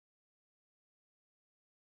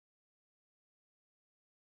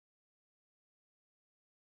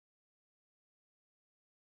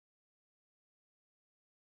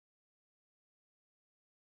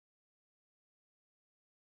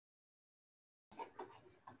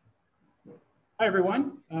Hi,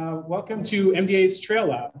 everyone. Welcome to MDA's Trail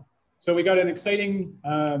Lab. So we got an exciting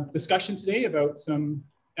discussion today about some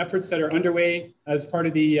efforts that are underway as part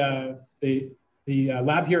of the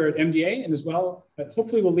lab here at MDA, and as well, but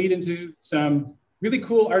hopefully will lead into some really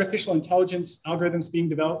cool artificial intelligence algorithms being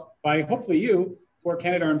developed by hopefully you for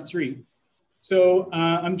Canadarm3. So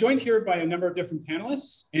I'm joined here by a number of different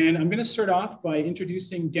panelists, and I'm going to start off by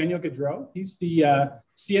introducing Daniel Gaudreau. He's the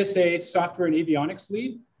CSA Software and Avionics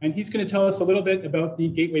Lead, and he's going to tell us a little bit about the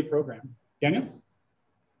Gateway program. Daniel?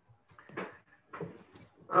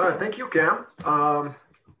 Thank you, Cam.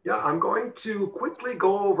 Yeah, I'm going to quickly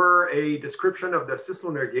go over a description of the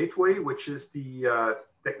Cislunar Gateway, which is the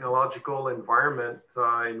technological environment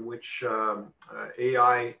in which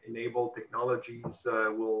AI-enabled technologies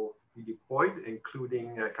will be deployed,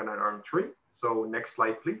 including Canadarm3. So next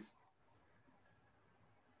slide, please.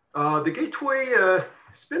 The Gateway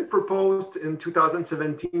has been proposed in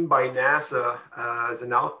 2017 by NASA as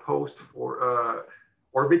an outpost for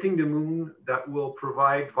orbiting the moon that will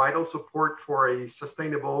provide vital support for a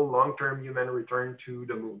sustainable long-term human return to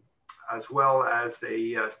the moon, as well as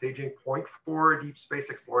a staging point for deep space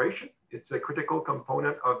exploration. It's a critical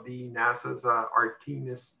component of the NASA's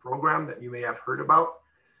Artemis program that you may have heard about.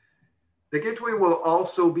 The Gateway will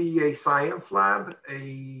also be a science lab,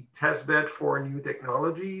 a test bed for new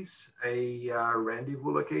technologies, a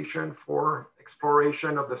rendezvous location for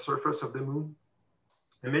exploration of the surface of the moon,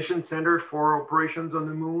 a mission center for operations on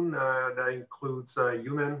the moon that includes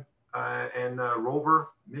human and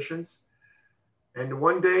rover missions. And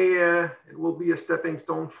one day it will be a stepping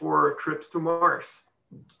stone for trips to Mars.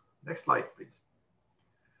 Next slide, please.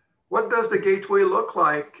 What does the Gateway look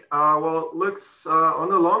like? Well, it looks, on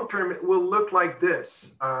the long term, it will look like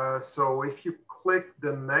this. So if you click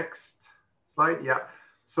the next slide, yeah.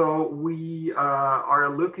 So we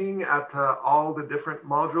are looking at all the different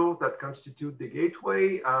modules that constitute the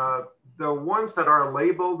Gateway. The ones that are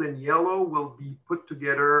labeled in yellow will be put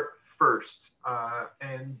together first.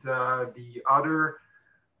 And the other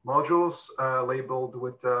modules labeled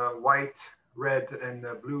with white, red, and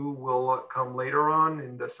blue will come later on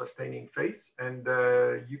in the sustaining phase. And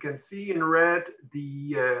you can see in red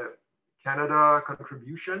the Canada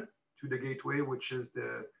contribution to the Gateway, which is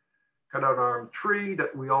the Canadarm3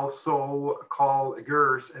 that we also call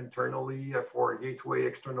GERS internally for Gateway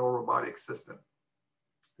External Robotic System.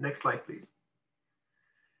 Next slide, please.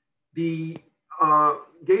 The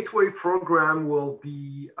Gateway program will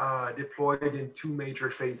be deployed in two major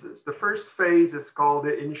phases. The first phase is called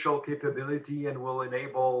the initial capability and will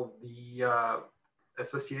enable the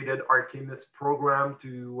associated Artemis program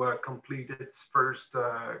to complete its first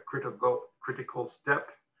critical step.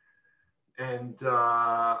 And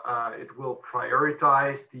it will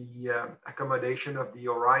prioritize the accommodation of the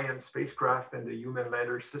Orion spacecraft and the human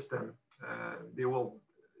lander system. They will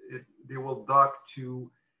dock to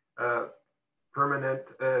permanent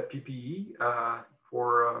PPE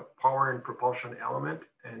for power and propulsion element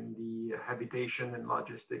and the habitation and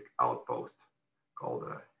logistic outpost called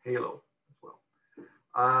HALO as well.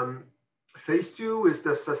 Phase 2 is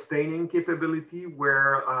the sustaining capability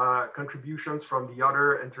where contributions from the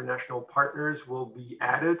other international partners will be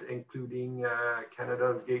added, including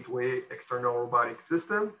Canada's Gateway External Robotic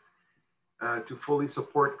System to fully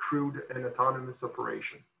support crewed and autonomous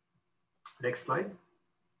operation. Next slide.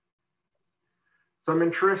 Some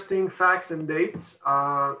interesting facts and dates.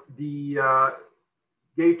 The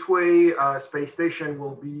Gateway space station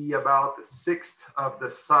will be about a sixth of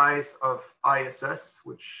the size of ISS,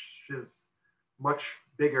 which is much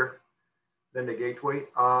bigger than the Gateway.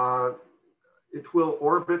 It will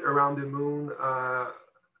orbit around the moon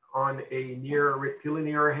on a near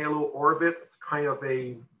rectilinear halo orbit. It's kind of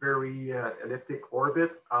a very elliptic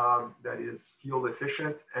orbit that is fuel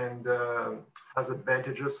efficient and has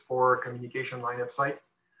advantages for communication line of sight.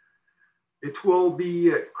 It will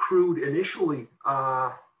be crewed initially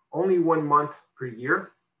only 1 month per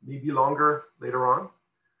year, maybe longer later on.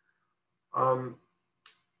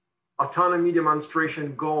 Autonomy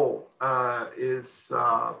demonstration goal is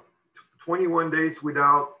 21 days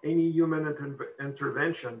without any human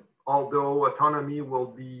intervention, although autonomy will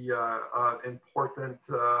be important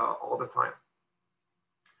all the time.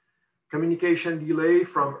 Communication delay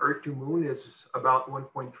from Earth to Moon is about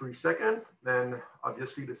 1.3 seconds, then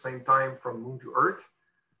obviously the same time from Moon to Earth.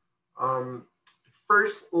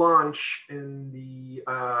 First launch in the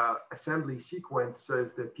assembly sequence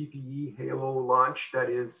is the PPE HALO launch that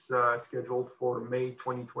is scheduled for May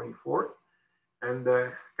 2024. And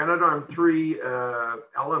the Canadarm3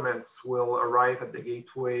 elements will arrive at the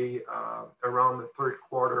Gateway around the third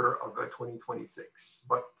quarter of 2026.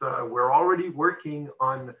 But we're already working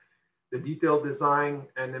on the detailed design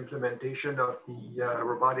and implementation of the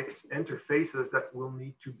robotics interfaces that will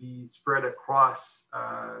need to be spread across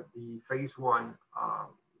the phase one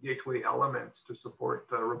gateway elements to support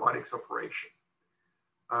robotics operation.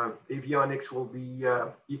 Avionics will be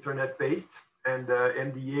Ethernet based, and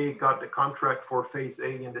MDA got the contract for phase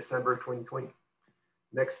A in December 2020.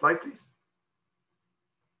 Next slide, please.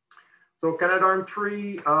 So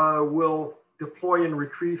Canadarm3 will deploy and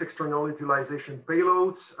retrieve external utilization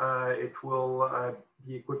payloads. It will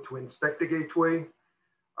be equipped to inspect the gateway.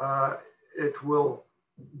 It will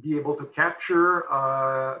be able to capture,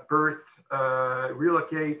 berth,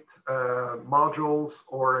 relocate modules,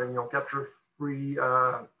 or capture free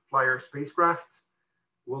flyer spacecraft.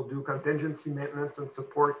 We'll do contingency maintenance and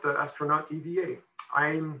support astronaut EVA.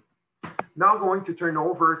 I'm now going to turn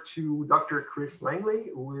over to Dr. Chris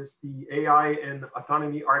Langley, who is the AI and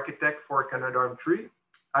Autonomy Architect for Canadarm3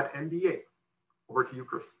 at MDA. Over to you,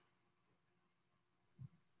 Chris.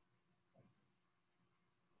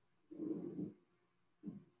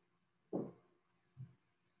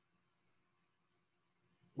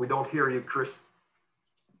 We don't hear you, Chris.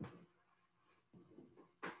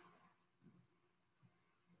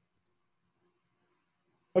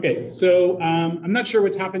 Okay, so I'm not sure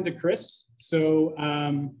what's happened to Chris. So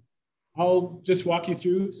I'll just walk you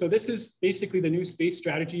through. So this is basically the new space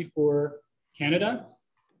strategy for Canada.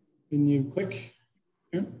 Can you click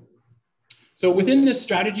here? So within this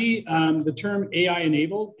strategy, the term AI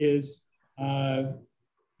enabled is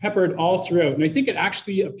peppered all throughout. And I think it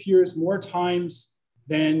actually appears more times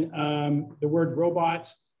than the word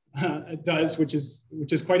robot does, which is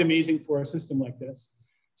quite amazing for a system like this.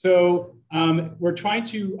 So we're trying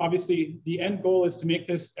to, obviously, the end goal is to make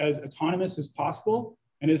this as autonomous as possible.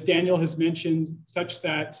 And as Daniel has mentioned, such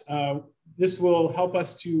that this will help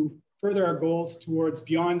us to further our goals towards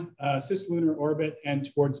beyond cislunar orbit and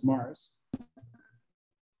towards Mars.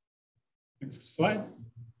 Next slide.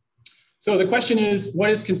 So the question is, what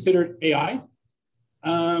is considered AI?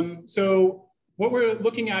 So what we're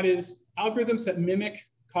looking at is algorithms that mimic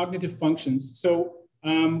cognitive functions. So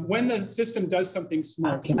when the system does something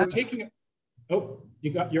smart, so we're taking it. Oh,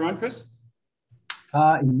 you're on, Chris?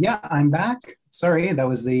 Yeah, I'm back. Sorry, that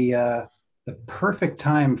was the perfect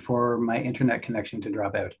time for my internet connection to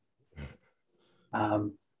drop out.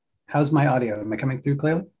 How's my audio? Am I coming through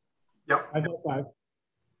clearly? Yep. I got 5.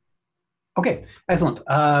 Okay, excellent.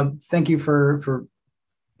 Thank you for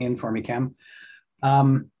in for me, Cam.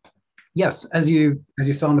 Yes, as you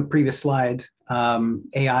saw on the previous slide,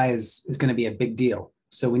 AI is going to be a big deal.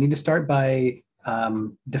 So we need to start by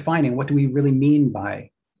defining what do we really mean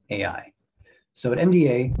by AI. So at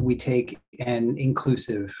MDA, we take an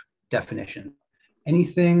inclusive definition.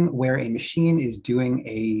 Anything where a machine is doing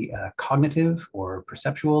a cognitive or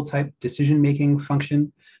perceptual type decision-making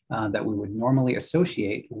function that we would normally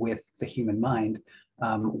associate with the human mind,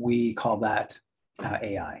 we call that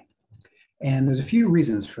AI. And there's a few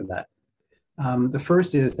reasons for that. The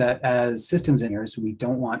first is that as systems engineers, we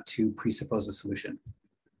don't want to presuppose a solution.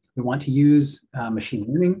 We want to use machine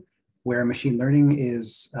learning where machine learning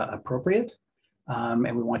is appropriate,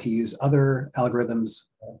 and we want to use other algorithms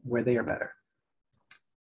where they are better.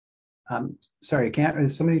 Sorry,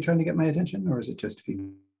 is somebody trying to get my attention, or is it just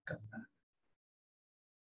feedback?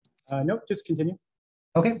 Nope, just continue.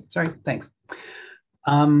 Okay, sorry, thanks.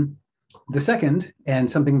 The second,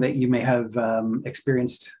 and something that you may have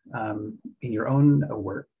experienced in your own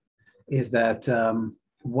work, is that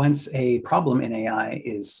once a problem in AI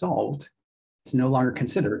is solved, it's no longer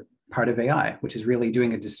considered part of AI, which is really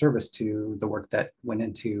doing a disservice to the work that went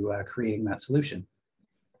into creating that solution.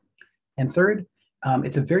 And third,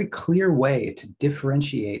 it's a very clear way to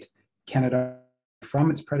differentiate Canada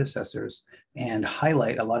from its predecessors and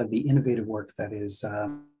highlight a lot of the innovative work that is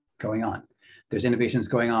going on. There's innovations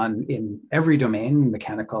going on in every domain,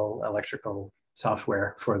 mechanical, electrical,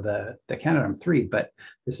 software for the Canadarm3, but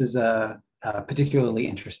this is a particularly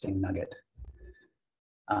interesting nugget.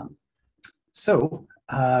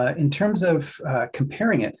 In terms of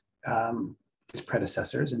comparing it to its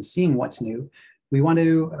predecessors and seeing what's new, we want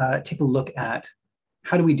to take a look at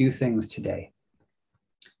how do we do things today.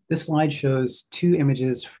 This slide shows 2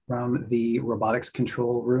 images from the robotics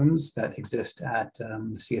control rooms that exist at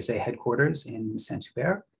the CSA headquarters in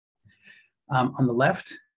Saint-Hubert. On the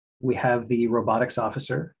left, we have the robotics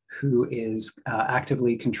officer who is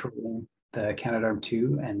actively controlling the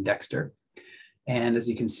Canadarm2 and Dexter. And as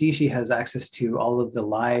you can see, she has access to all of the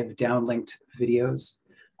live downlinked videos.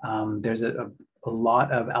 There's a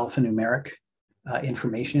lot of alphanumeric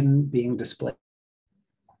information being displayed.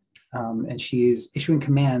 And she's issuing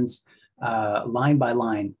commands line by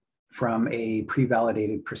line from a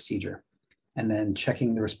pre-validated procedure, and then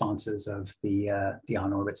checking the responses of the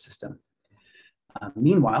on-orbit system.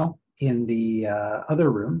 Meanwhile, in the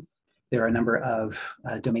other room, there are a number of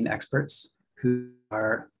domain experts who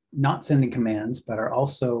are not sending commands, but are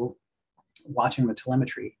also watching the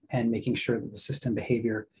telemetry and making sure that the system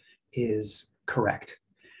behavior is correct.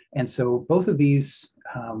 And so both of these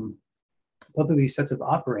sets of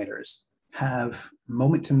operators have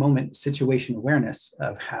moment-to-moment situation awareness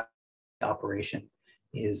of how the operation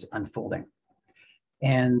is unfolding.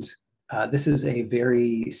 And this is a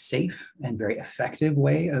very safe and very effective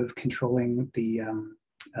way of controlling the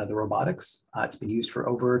robotics. It's been used for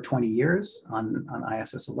over 20 years on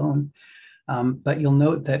ISS alone. But you'll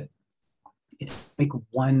note that it's like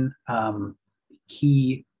one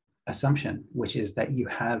key assumption, which is that you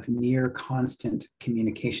have near constant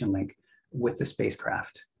communication link with the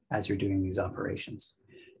spacecraft as you're doing these operations.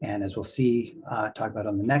 And as we'll see, talk about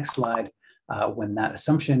on the next slide, when that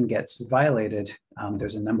assumption gets violated,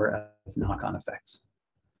 there's a number of knock-on effects.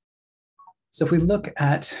 So if we look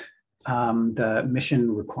at the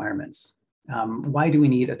mission requirements, why do we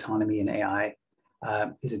need autonomy in AI?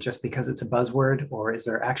 Is it just because it's a buzzword, or is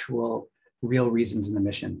there actual real reasons in the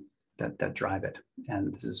mission that drive it?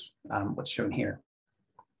 And this is what's shown here.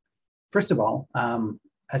 First of all,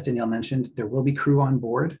 as Danielle mentioned, there will be crew on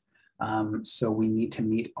board. So we need to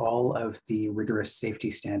meet all of the rigorous safety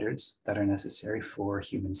standards that are necessary for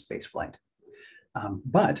human spaceflight.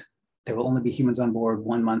 But there will only be humans on board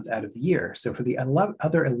 1 month out of the year. So for the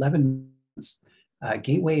other 11 months,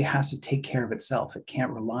 Gateway has to take care of itself. It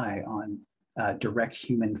can't rely on direct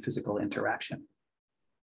human physical interaction.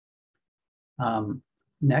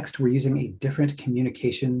 Next, we're using a different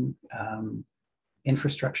communication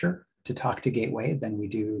infrastructure to talk to Gateway than we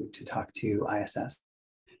do to talk to ISS.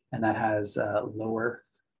 And that has lower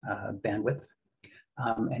bandwidth.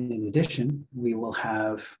 And in addition, we will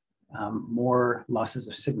have more losses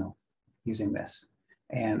of signal using this.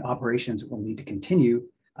 And operations will need to continue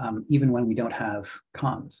even when we don't have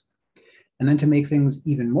comms. And then to make things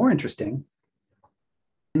even more interesting,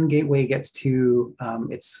 when Gateway gets to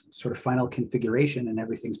its sort of final configuration and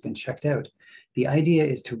everything's been checked out, the idea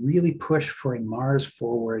is to really push for a Mars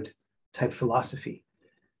forward type philosophy.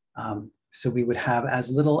 So we would have as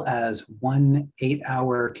little as 1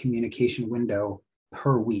 8-hour communication window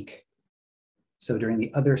per week. So during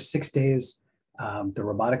the other 6 days, the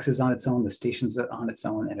robotics is on its own, the station's on its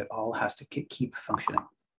own, and it all has to keep functioning.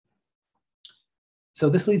 So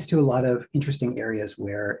this leads to a lot of interesting areas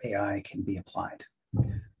where AI can be applied.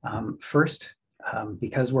 First,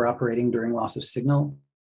 because we're operating during loss of signal,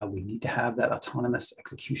 we need to have that autonomous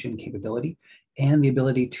execution capability and the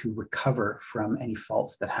ability to recover from any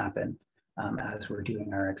faults that happen as we're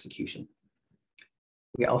doing our execution.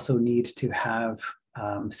 We also need to have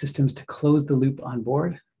systems to close the loop on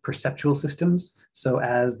board, perceptual systems. So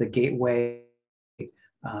as the Gateway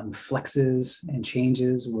flexes and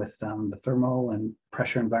changes with the thermal and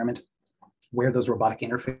pressure environment, where those robotic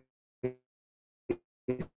interfaces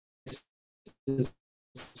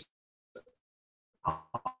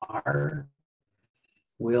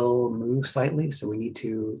will move slightly. So we need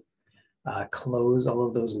to close all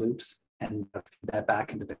of those loops and feed that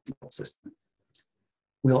back into the control system.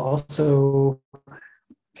 We'll also,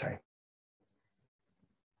 sorry.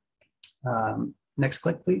 Next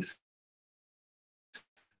click, please.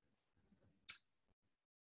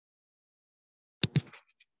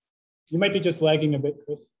 You might be just lagging a bit,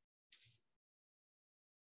 Chris.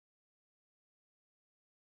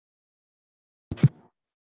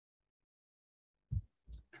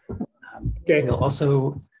 Okay. We'll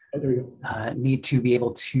also there we go. Need to be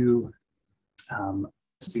able to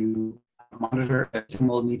monitor.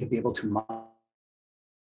 We'll need to be able to monitor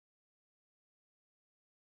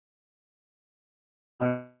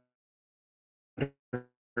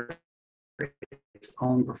its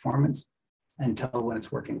own performance and tell when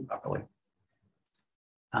it's working properly.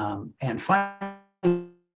 And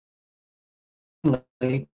finally,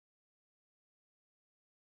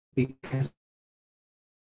 because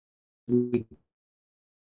we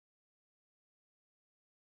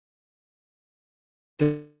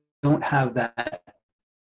don't have that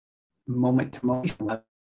moment to moment within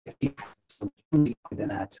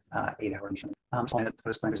that 8-hour mission. So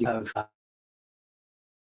you have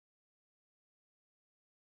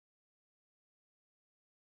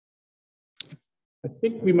I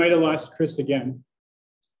think we might have lost Chris again.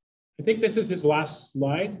 I think this is his last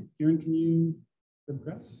slide. Kieran, can you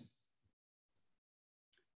progress?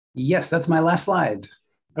 Yes, that's my last slide.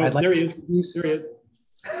 Oh, there he is. There he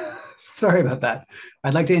is. Sorry about that.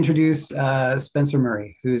 I'd like to introduce Spencer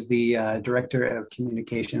Murray, who's the Director of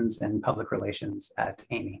Communications and Public Relations at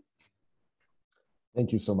Amii.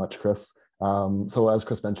 Thank you so much, Chris. So as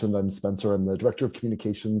Chris mentioned, I'm Spencer. I'm the Director of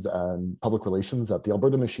Communications and Public Relations at the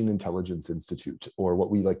Alberta Machine Intelligence Institute, or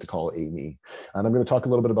what we like to call Amii. And I'm going to talk a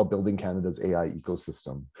little bit about building Canada's AI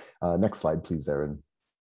ecosystem. Next slide, please, Erin.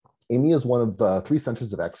 Amii is one of the 3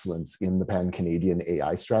 centers of excellence in the Pan-Canadian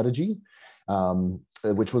AI strategy,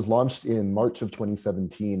 which was launched in March of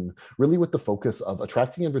 2017, really with the focus of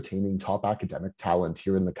attracting and retaining top academic talent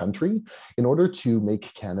here in the country in order to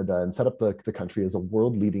make Canada and set up the country as a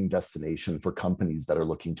world-leading destination for companies that are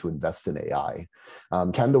looking to invest in AI.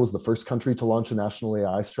 Canada was the first country to launch a national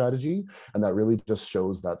AI strategy, and that really just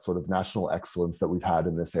shows that sort of national excellence that we've had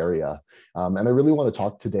in this area. And I really want to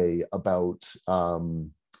talk today about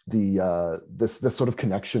this sort of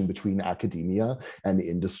connection between academia and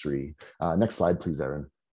industry. Next slide, please, Erin.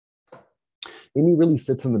 Amii really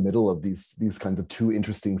sits in the middle of these kinds of 2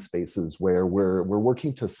 interesting spaces where we're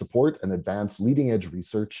working to support and advance leading edge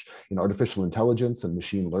research in artificial intelligence and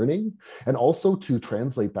machine learning, and also to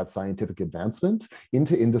translate that scientific advancement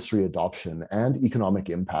into industry adoption and economic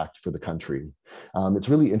impact for the country. It's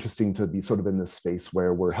really interesting to be sort of in this space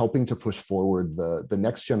where we're helping to push forward the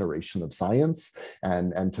next generation of science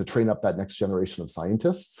and to train up that next generation of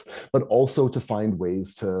scientists, but also to find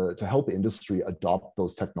ways to help industry adopt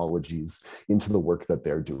those technologies into the work that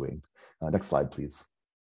they're doing. Next slide, please.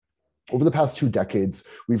 Over the past 2 decades,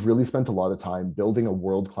 we've really spent a lot of time building a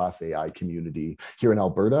world-class AI community here in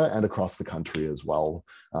Alberta and across the country as well.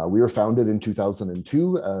 We were founded in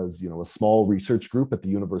 2002 as a small research group at the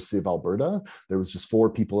University of Alberta. There was just 4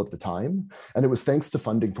 people at the time. And it was thanks to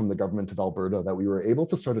funding from the government of Alberta that we were able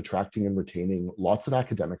to start attracting and retaining lots of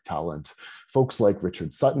academic talent. Folks like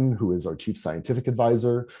Richard Sutton, who is our chief scientific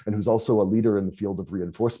advisor, and who's also a leader in the field of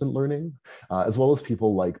reinforcement learning, as well as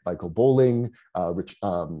people like Michael Bowling,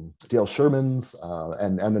 Dale Shermans,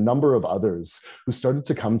 and a number of others who started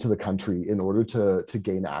to come to the country in order to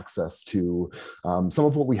gain access to some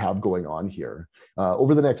of what we have going on here.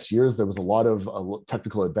 Over the next years, there was a lot of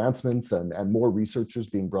technical advancements and more researchers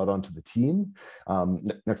being brought onto the team.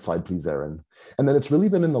 Next slide, please, Erin. And then it's really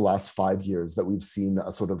been in the last 5 years that we've seen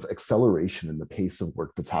a sort of acceleration in the pace of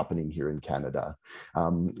work that's happening here in Canada.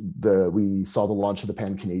 We saw the launch of the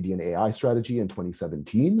Pan-Canadian AI strategy in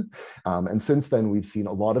 2017. And since then, we've seen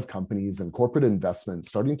a lot of companies and corporate investment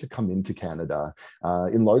starting to come into Canada,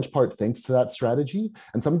 in large part thanks to that strategy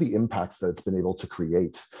and some of the impacts that it's been able to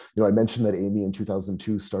create. I mentioned that Amii in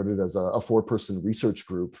 2002 started as a 4-person research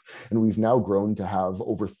group, and we've now grown to have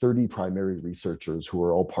over 30 primary researchers who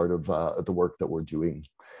are all part of the work that we're doing.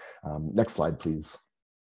 Next slide, please.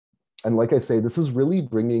 And like I say, this is really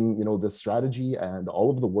bringing, this strategy and all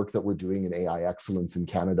of the work that we're doing in AI excellence in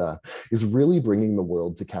Canada is really bringing the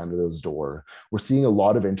world to Canada's door. We're seeing a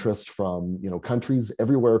lot of interest from, countries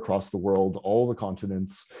everywhere across the world, all the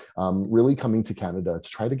continents, really coming to Canada to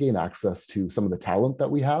try to gain access to some of the talent that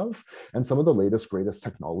we have and some of the latest, greatest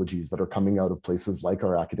technologies that are coming out of places like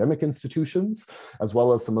our academic institutions, as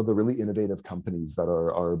well as some of the really innovative companies that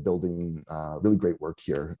are building really great work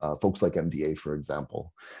here, folks like MDA, for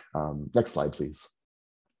example. Next slide, please.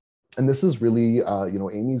 And this is really,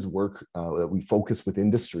 Amii's work that we focus with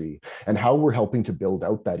industry and how we're helping to build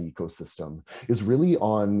out that ecosystem is really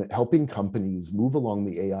on helping companies move along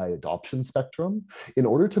the AI adoption spectrum in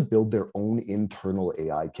order to build their own internal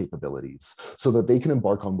AI capabilities so that they can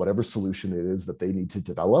embark on whatever solution it is that they need to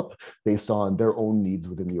develop based on their own needs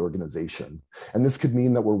within the organization. And this could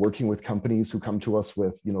mean that we're working with companies who come to us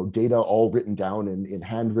with, data all written down in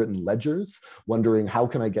handwritten ledgers, wondering how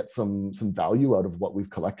can I get some value out of what we've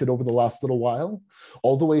collected over the last little while,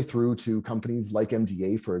 all the way through to companies like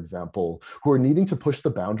MDA, for example, who are needing to push the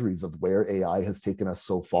boundaries of where AI has taken us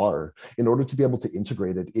so far in order to be able to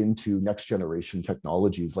integrate it into next generation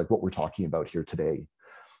technologies like what we're talking about here today.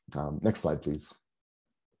 Next slide, please.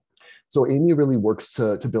 So Amii really works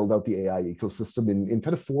to build out the AI ecosystem in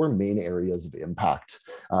kind of 4 main areas of impact.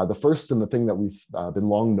 The first, and the thing that we've been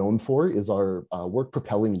long known for, is our work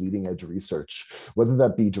propelling leading edge research, whether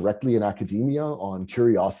that be directly in academia on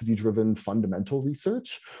curiosity-driven fundamental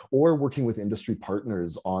research, or working with industry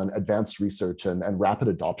partners on advanced research and rapid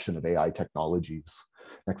adoption of AI technologies.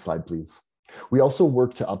 Next slide, please. We also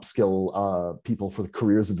work to upskill people for the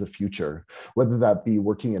careers of the future, whether that be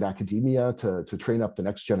working in academia to train up the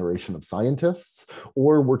next generation of scientists,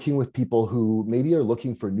 or working with people who maybe are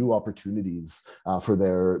looking for new opportunities for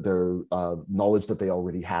their knowledge that they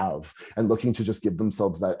already have, and looking to just give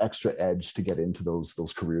themselves that extra edge to get into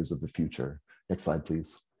those careers of the future. Next slide,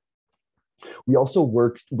 please. We also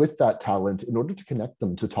work with that talent in order to connect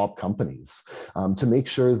them to top companies, to make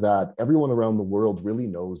sure that everyone around the world really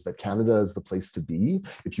knows that Canada is the place to be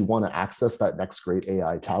if you want to access that next great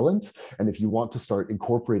AI talent, and if you want to start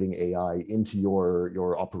incorporating AI into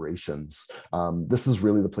your operations. This is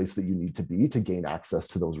really the place that you need to be to gain access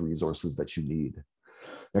to those resources that you need.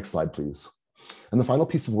 Next slide, please. And the final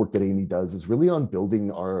piece of work that Amii does is really on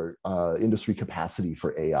building our industry capacity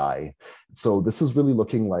for AI. So this is really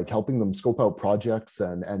looking like helping them scope out projects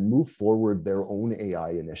and move forward their own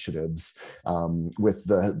AI initiatives with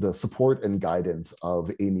the support and guidance of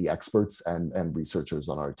Amii experts and researchers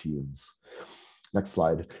on our teams. Next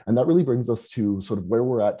slide. And that really brings us to sort of where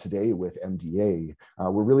we're at today with MDA.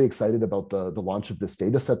 We're really excited about the launch of this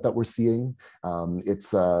data set that we're seeing.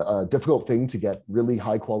 It's a difficult thing to get really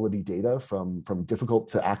high quality data from difficult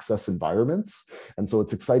to access environments. And so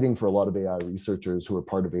it's exciting for a lot of AI researchers who are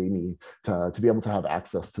part of Amii to be able to have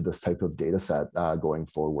access to this type of data set going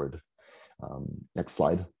forward. Next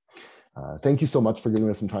slide. Thank you so much for giving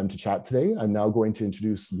us some time to chat today. I'm now going to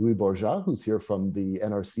introduce Louis Bourgeat, who's here from the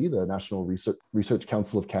NRC, the National Research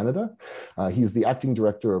Council of Canada. He's the Acting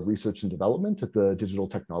Director of Research and Development at the Digital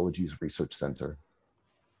Technologies Research Centre.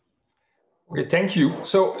 Okay, thank you.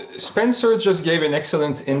 So Spencer just gave an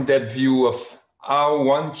excellent in-depth view of how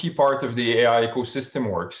one key part of the AI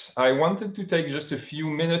ecosystem works. I wanted to take just a few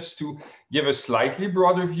minutes to give a slightly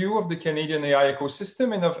broader view of the Canadian AI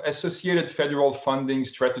ecosystem and of associated federal funding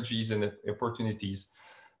strategies and opportunities.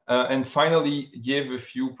 And finally, give a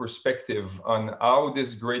few perspective on how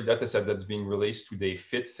this great data set that's being released today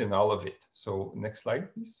fits in all of it. So next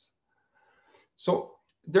slide, please. So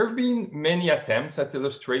there have been many attempts at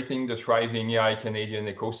illustrating the thriving AI Canadian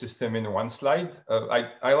ecosystem in one slide.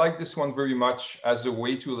 I like this one very much as a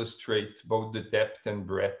way to illustrate both the depth and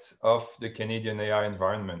breadth of the Canadian AI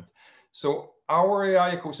environment. So our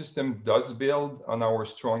AI ecosystem does build on our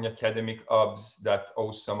strong academic hubs that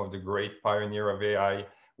host some of the great pioneer of AI,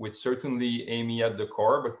 with certainly Amii at the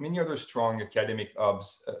core, but many other strong academic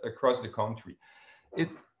hubs across the country. It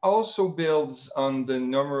also builds on the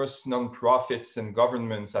numerous nonprofits and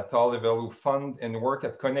governments at all levels who fund and work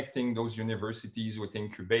at connecting those universities with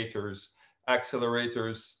incubators,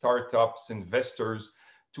 accelerators, startups, investors,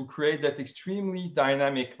 to create that extremely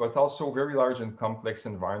dynamic, but also very large and complex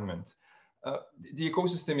environment. The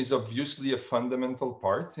ecosystem is obviously a fundamental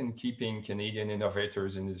part in keeping Canadian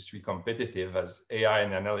innovators in industry competitive, as AI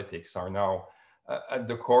and analytics are now at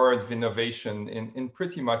the core of innovation in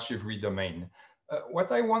pretty much every domain.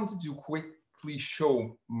 What I wanted to quickly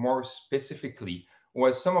show more specifically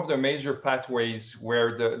was some of the major pathways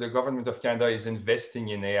where the government of Canada is investing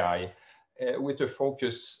in AI, with a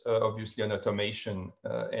focus obviously on automation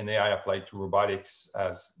and AI applied to robotics,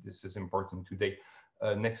 as this is important today.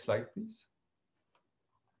 Next slide, please.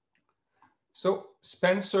 So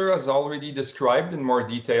Spencer has already described in more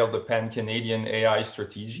detail the pan-Canadian AI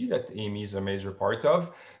strategy that Amii is a major part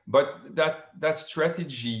of, but that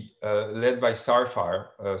strategy led by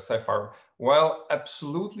Saifar, while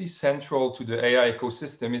absolutely central to the AI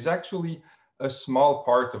ecosystem, is actually a small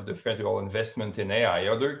part of the federal investment in AI.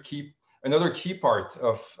 Another key part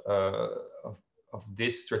of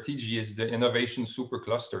this strategy is the innovation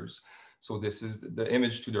superclusters. So this is the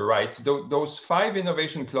image to the right. Those 5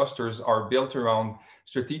 innovation clusters are built around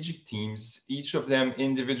strategic teams, each of them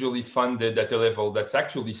individually funded at a level that's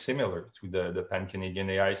actually similar to the pan-Canadian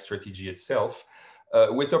AI strategy itself,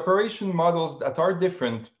 with operation models that are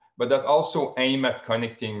different, but that also aim at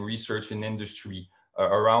connecting research and industry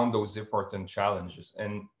around those important challenges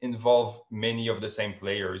and involve many of the same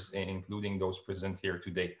players, including those present here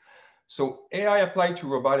today. So AI applied to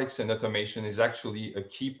robotics and automation is actually a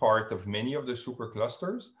key part of many of the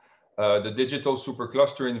superclusters. The digital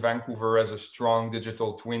supercluster in Vancouver has a strong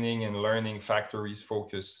digital twinning and learning factories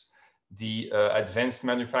focus. The advanced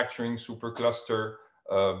manufacturing supercluster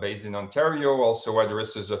based in Ontario also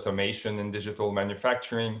addresses automation and digital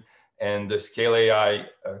manufacturing. And the Scale AI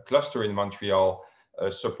cluster in Montreal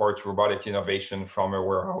supports robotic innovation from a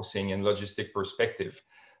warehousing and logistic perspective.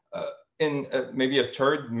 In maybe a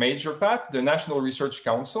third major path, the National Research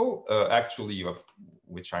Council, actually of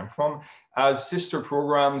which I'm from, has sister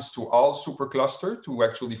programs to all supercluster to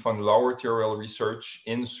actually fund lower tier research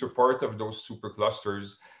in support of those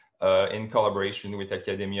superclusters in collaboration with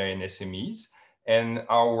academia and SMEs. And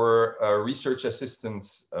our research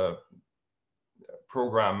assistance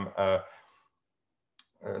program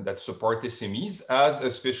that support SMEs has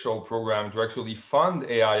a special program to actually fund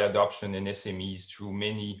AI adoption in SMEs through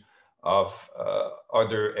many of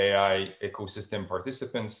other AI ecosystem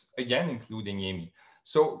participants, again, including Amii.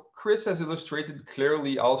 So Chris has illustrated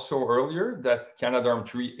clearly also earlier that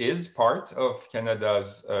Canadarm3 is part of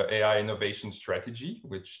Canada's AI innovation strategy,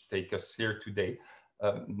 which take us here today.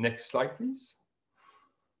 Next slide, please.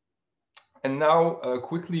 And now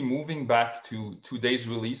quickly moving back to today's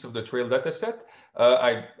release of the Trail dataset,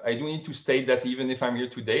 I do need to state that even if I'm here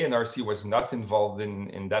today, NRC was not involved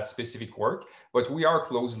in that specific work, but we are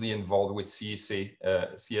closely involved with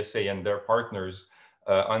CSA and their partners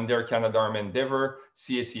on their Canadarm endeavor.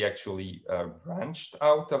 CSE actually branched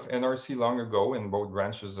out of NRC long ago, and both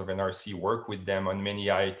branches of NRC work with them on many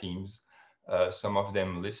AI teams, some of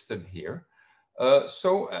them listed here.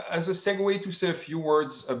 So as a segue to say a few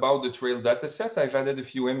words about the Trail dataset, I've added a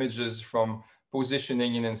few images from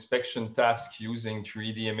positioning and inspection tasks using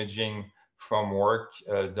 3D imaging from work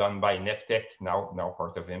done by NEPTEC, now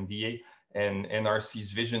part of MDA, and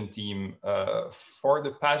NRC's vision team for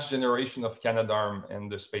the past generation of Canadarm and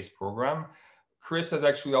the space program. Chris has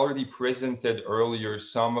actually already presented earlier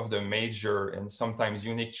some of the major and sometimes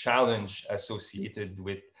unique challenge associated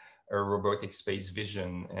with robotic space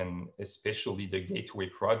vision, and especially the Gateway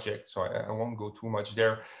project. So I won't go too much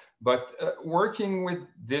there, but working with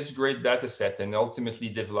this great data set and ultimately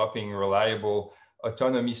developing reliable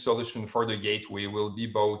autonomy solution for the Gateway will be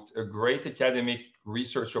both a great academic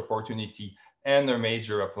research opportunity and a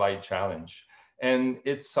major applied challenge. And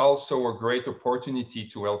it's also a great opportunity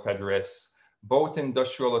to help address both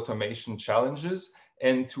industrial automation challenges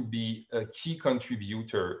and to be a key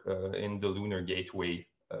contributor in the Lunar Gateway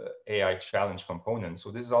AI challenge component.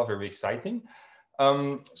 So this is all very exciting.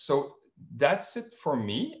 So that's it for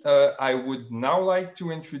me. I would now like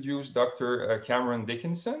to introduce Dr. Cameron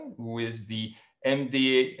Dickinson, who is the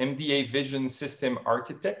MDA Vision System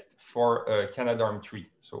Architect for Canadarm3.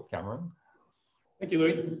 So Cameron. Thank you,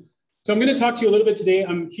 Louis. So I'm going to talk to you a little bit today.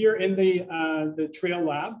 I'm here in the Trail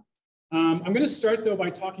lab. I'm going to start though by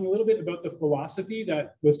talking a little bit about the philosophy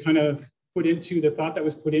that was kind of put into the thought that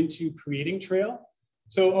was put into creating Trail.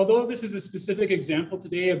 So although this is a specific example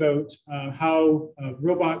today about how a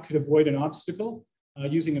robot could avoid an obstacle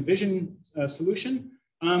using a vision solution,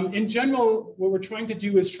 in general, what we're trying to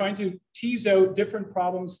do is trying to tease out different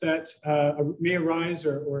problems that may arise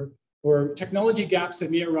or technology gaps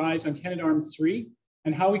that may arise on Canadarm3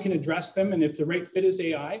 and how we can address them and if the right fit is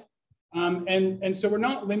AI. And so we're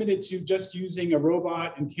not limited to just using a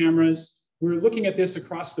robot and cameras. We're looking at this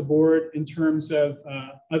across the board in terms of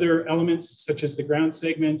other elements such as the ground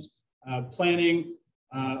segment, planning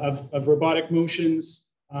of robotic motions,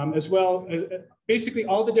 as well as basically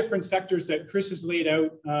all the different sectors that Chris has laid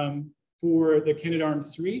out for the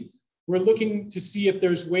Canadarm3. We're looking to see if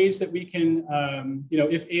there's ways that we can,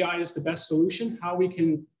 if AI is the best solution, how we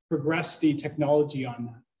can progress the technology on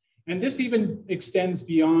that. And this even extends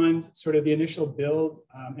beyond sort of the initial build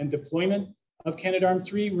and deployment of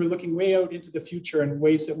Canadarm3. We're looking way out into the future and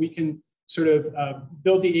ways that we can sort of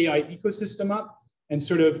build the AI ecosystem up and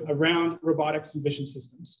sort of around robotics and vision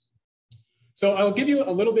systems. So I'll give you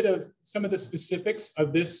a little bit of some of the specifics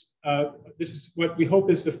of this. This is what we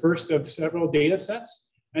hope is the first of several data sets.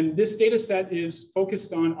 And this data set is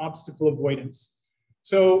focused on obstacle avoidance.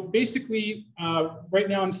 So basically, right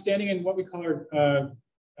now I'm standing in what we call our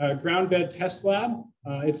ground bed test lab.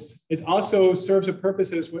 It also serves a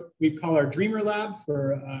purpose as what we call our Dreamer lab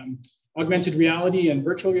for augmented reality and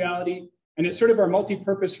virtual reality. And it's sort of our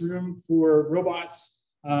multi-purpose room for robots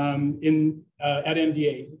at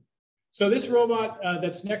MDA. So this robot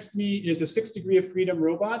that's next to me is a 6 degree of freedom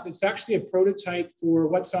robot. It's actually a prototype for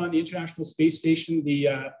what's on the International Space Station,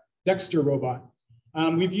 the Dexter robot.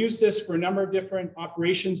 We've used this for a number of different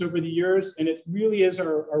operations over the years, and it really is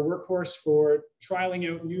our workhorse for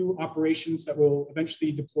trialing out new operations that will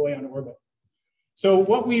eventually deploy on orbit. So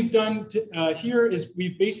what we've done here is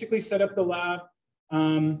we've basically set up the lab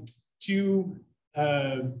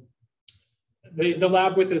the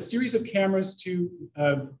lab with a series of cameras to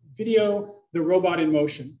video the robot in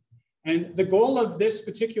motion. And the goal of this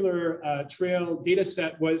particular Trail data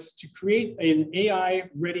set was to create an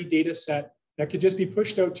AI-ready data set that could just be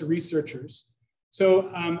pushed out to researchers.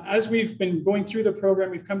 So as we've been going through the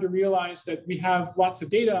program, we've come to realize that we have lots of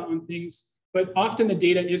data on things, but often the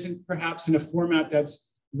data isn't perhaps in a format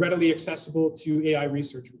that's readily accessible to AI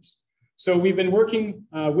researchers. So we've been working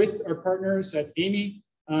with our partners at Amii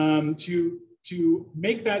to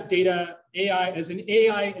make that data as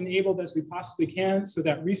AI enabled as we possibly can, so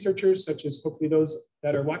that researchers, such as hopefully those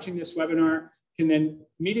that are watching this webinar, can then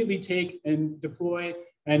immediately take and deploy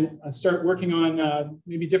and start working on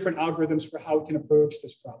maybe different algorithms for how we can approach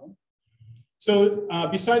this problem. So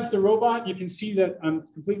besides the robot, you can see that I'm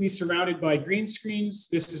completely surrounded by green screens.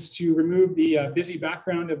 This is to remove the busy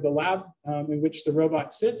background of the lab in which the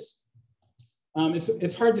robot sits.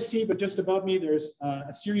 It's hard to see, but just above me, there's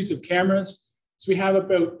a series of cameras. So we have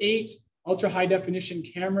about 8 ultra high definition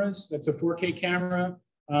cameras. That's a 4K camera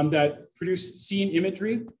that produce scene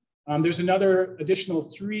imagery. There's another additional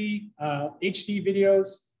 3 HD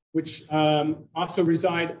videos, which also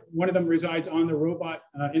one of them resides on the robot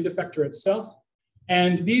end effector itself.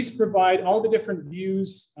 And these provide all the different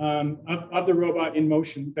views of the robot in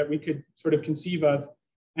motion that we could sort of conceive of,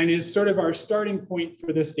 and is sort of our starting point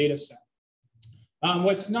for this data set.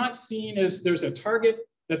 What's not seen is there's a target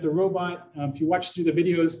that the robot, if you watch through the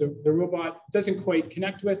videos, the robot doesn't quite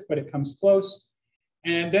connect with, but it comes close.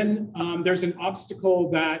 And then there's an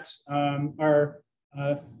obstacle that our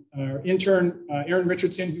intern, Aaron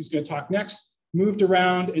Richardson, who's going to talk next, moved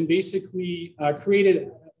around and basically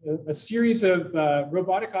created a series of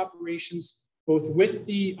robotic operations, both with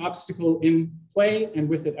the obstacle in play and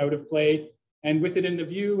with it out of play, and with it in the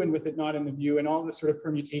view and with it not in the view, and all the sort of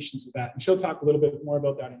permutations of that. And she'll talk a little bit more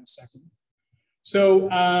about that in a second. So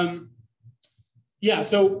yeah,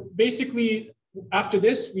 so basically after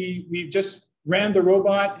this, we've just ran the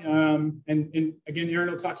robot, and again, Aaron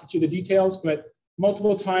will talk you through the details, but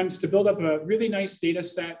multiple times to build up a really nice data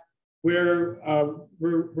set where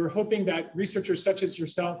we're hoping that researchers such as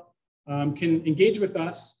yourself can engage with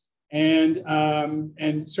us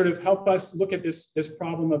and sort of help us look at this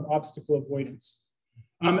problem of obstacle avoidance.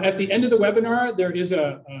 At the end of the webinar, there is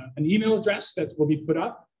an email address that will be put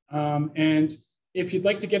up. And if you'd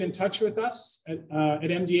like to get in touch with us at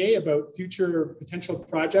MDA about future potential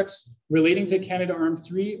projects relating to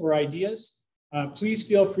Canadarm3 or ideas, please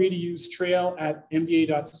feel free to use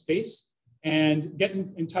trail@mda.space and get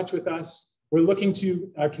in touch with us. We're looking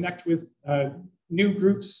to connect with new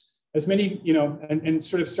groups, as many, and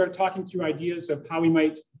sort of start talking through ideas of how we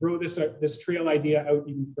might grow this trail idea out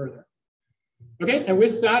even further. Okay, and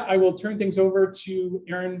with that, I will turn things over to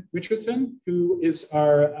Aaron Richardson, who is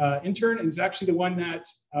our intern and is actually the one that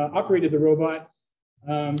operated the robot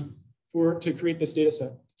to create this data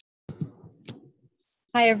set.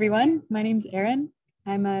 Hi, everyone. My name's Aaron.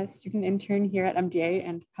 I'm a student intern here at MDA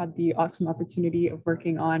and had the awesome opportunity of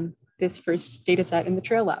working on this first data set in the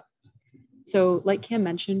Trail Lab. So like Cam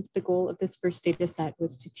mentioned, the goal of this first data set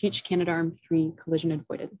was to teach Canadarm3 collision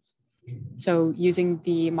avoidance. So using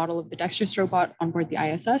the model of the dexterous robot on board the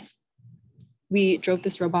ISS, we drove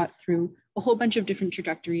this robot through a whole bunch of different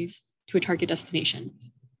trajectories to a target destination.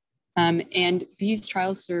 And these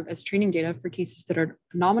trials serve as training data for cases that are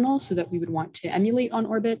nominal, so that we would want to emulate on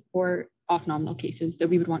orbit, or off-nominal cases that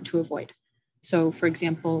we would want to avoid. So for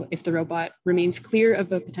example, if the robot remains clear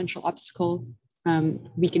of a potential obstacle,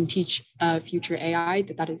 we can teach future AI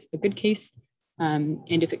that is a good case. And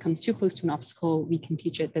if it comes too close to an obstacle, we can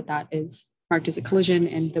teach it that is marked as a collision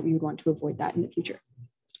and that we would want to avoid that in the future.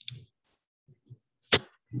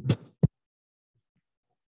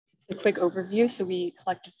 A quick overview. So we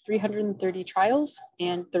collected 330 trials,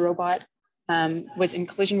 and the robot was in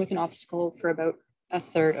collision with an obstacle for about a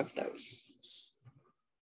third of those.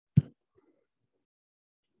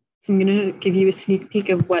 So I'm going to give you a sneak peek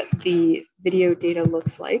of what the video data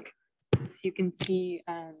looks like. So you can see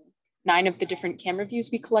 9 of the different camera views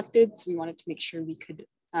we collected. So we wanted to make sure we could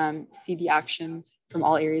see the action from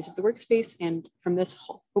all areas of the workspace, and from this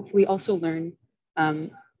hopefully also learn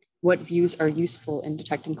what views are useful in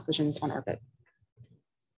detecting collisions on orbit.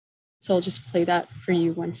 So I'll just play that for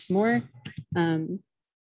you once more.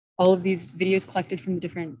 All of these videos collected from the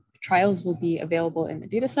different trials will be available in the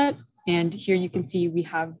data set. And here you can see we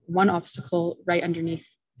have one obstacle right underneath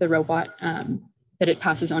the robot that it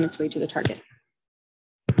passes on its way to the target.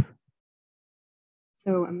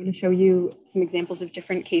 So I'm going to show you some examples of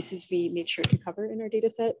different cases we made sure to cover in our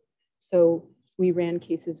data set. So we ran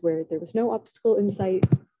cases where there was no obstacle in sight.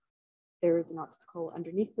 There was an obstacle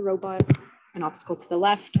underneath the robot, an obstacle to the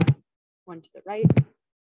left, one to the right,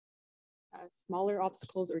 smaller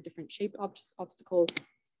obstacles or different shaped obstacles,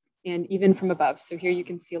 and even from above. So here you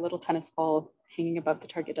can see a little tennis ball hanging above the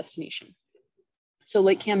target destination. So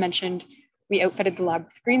like Cam mentioned, we outfitted the lab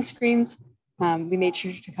with green screens. We made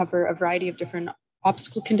sure to cover a variety of different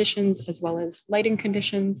obstacle conditions as well as lighting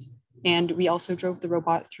conditions. And we also drove the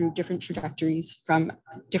robot through different trajectories from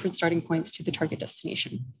different starting points to the target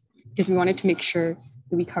destination, because we wanted to make sure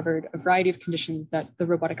that we covered a variety of conditions that the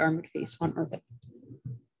robotic arm would face on orbit.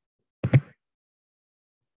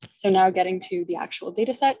 So now getting to the actual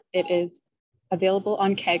data set, it is available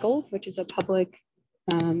on Kaggle, which is a public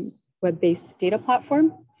web-based data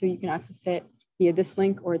platform. So you can access it via this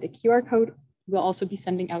link or the QR code we'll also be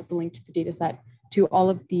sending out the link to the dataset to all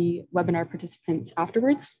of the webinar participants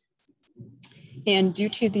afterwards. And due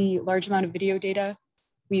to the large amount of video data,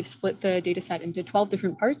 we've split the dataset into 12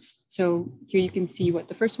 different parts. So here you can see what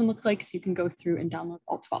the first one looks like, so you can go through and download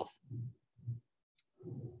all 12.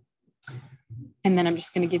 And then I'm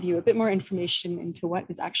just going to give you a bit more information into what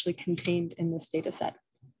is actually contained in this dataset.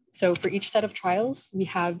 So for each set of trials, we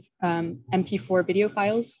have MP4 video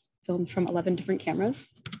files filmed from 11 different cameras.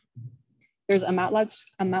 There's a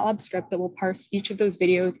MATLAB script that will parse each of those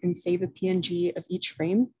videos and save a PNG of each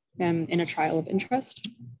frame in a trial of interest.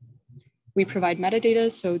 We provide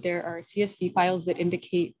metadata, so there are CSV files that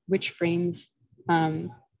indicate which frames the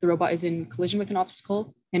robot is in collision with an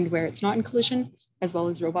obstacle and where it's not in collision, as well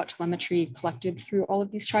as robot telemetry collected through all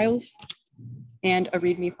of these trials, and a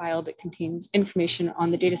README file that contains information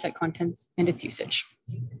on the dataset contents and its usage.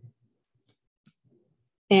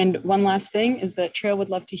 And one last thing is that Trail would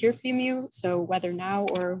love to hear from you. So whether now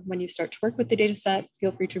or when you start to work with the dataset,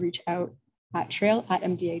 feel free to reach out at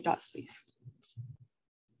trail@mda.space.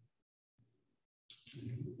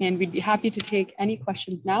 And we'd be happy to take any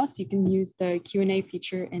questions now, so you can use the Q&A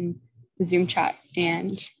feature in the Zoom chat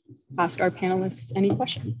and ask our panelists any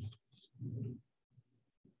questions.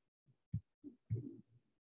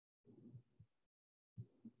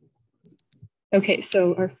 Okay,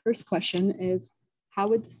 so our first question is, how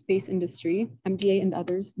would the space industry, MDA and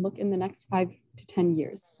others, look in the next 5 to 10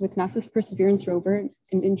 years? With NASA's Perseverance rover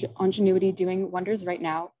and Ingenuity doing wonders right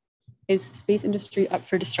now, is space industry up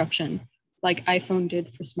for disruption, like iPhone did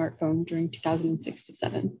for smartphone during 2006 to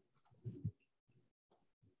 7?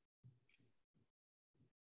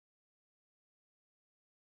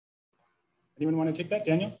 Anyone want to take that,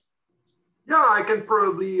 Daniel? Yeah, I can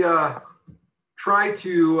probably try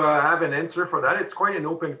to have an answer for that. It's quite an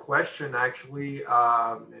open question, actually,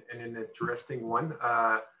 and an interesting one.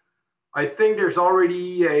 I think there's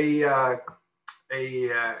already a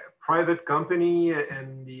private company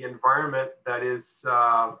in the environment that is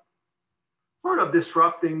sort of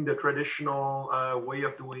disrupting the traditional way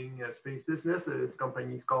of doing space business. This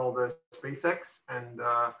company is called SpaceX, and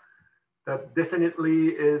that definitely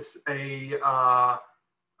is an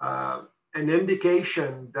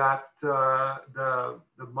indication that the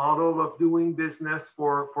model of doing business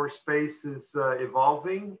for space is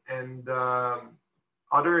evolving, and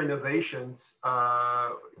other innovations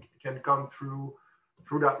can come through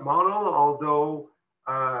that model. Although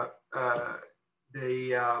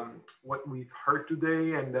what we've heard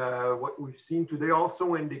today and what we've seen today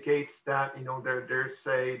also indicates that there's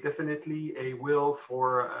definitely a will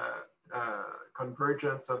for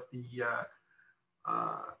convergence of the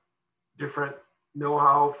different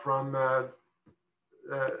know-how from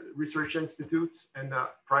research institutes and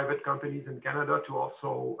private companies in Canada to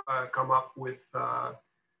also come up with,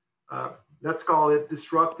 let's call it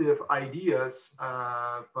disruptive ideas.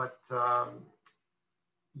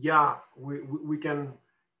 Yeah, we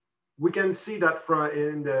can see that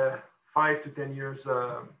in the 5 to 10 years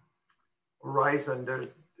horizon,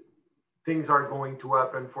 things are going to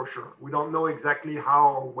happen for sure. We don't know exactly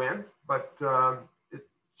how or when, but it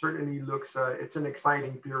certainly looks, it's an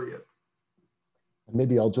exciting period.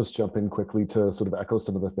 Maybe I'll just jump in quickly to sort of echo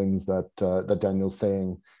some of the things that that Daniel's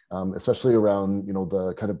saying, especially around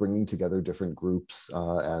the kind of bringing together different groups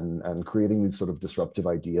and creating these sort of disruptive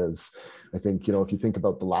ideas. I think if you think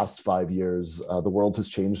about the last 5 years, the world has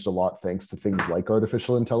changed a lot thanks to things like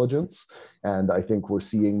artificial intelligence, and I think we're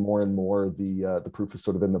seeing more and more the proof is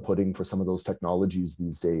sort of in the pudding for some of those technologies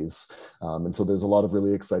these days. And so there's a lot of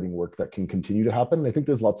really exciting work that can continue to happen. And I think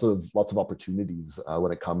there's lots of opportunities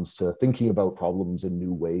when it comes to thinking about problems in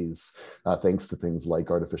new ways, thanks to things like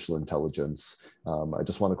artificial intelligence. I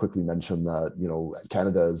just want to quickly mention that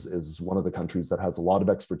Canada is one of the countries that has a lot of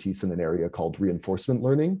expertise in an area called reinforcement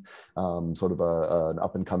learning, sort of an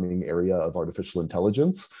up and coming area of artificial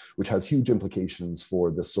intelligence, which has huge implications for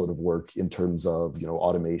this sort of work in terms of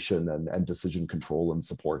automation and decision control and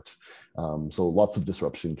support. So lots of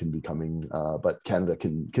disruption can be coming, but Canada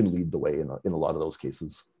can lead the way in a lot of those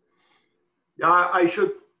cases. Yeah, I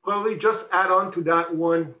should probably just add on to that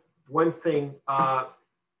one thing.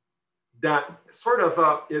 That sort of,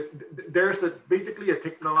 there's basically a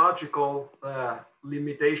technological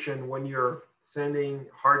limitation when you're sending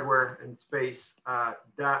hardware in space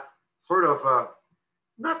that sort of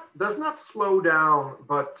does not slow down,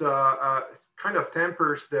 but kind of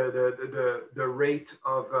tempers the rate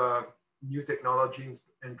of new technology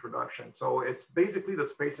introduction. So it's basically the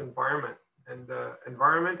space environment, and the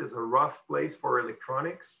environment is a rough place for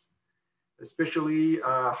electronics, especially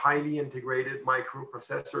highly integrated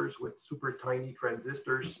microprocessors with super tiny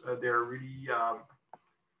transistors. They're really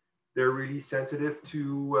They're really sensitive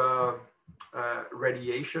to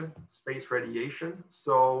radiation, space radiation.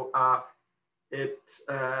 So it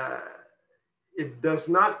does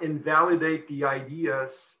not invalidate the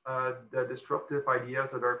ideas, the disruptive ideas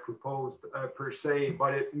that are proposed per se,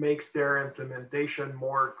 but it makes their implementation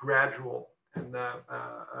more gradual and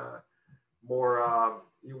more,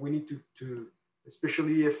 we need to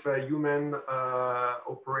especially if human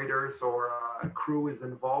operators or a crew is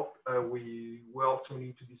involved, we also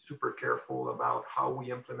need to be super careful about how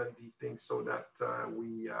we implement these things so that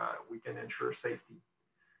we can ensure safety.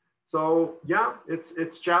 So yeah,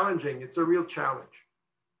 it's challenging. It's a real challenge.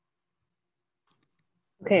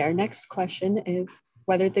 Okay, our next question is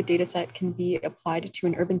whether the data set can be applied to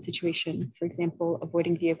an urban situation, for example,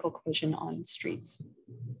 avoiding vehicle collision on streets.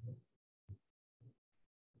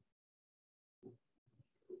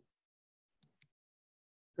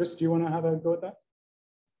 Chris, do you want to have a go at that?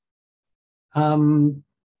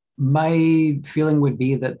 My feeling would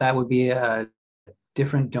be that that would be a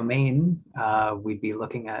different domain. We'd be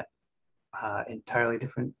looking at entirely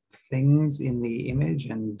different things in the image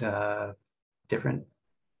and different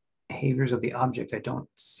behaviors of the object. I don't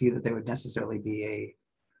see that there would necessarily be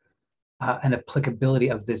an applicability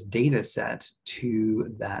of this data set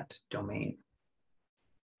to that domain.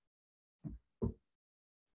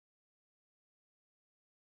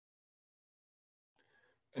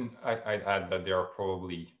 And I'd add that there are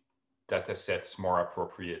probably data sets more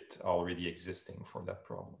appropriate already existing for that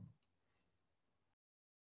problem.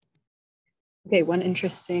 Okay, one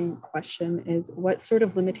interesting question is what sort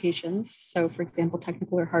of limitations, so for example,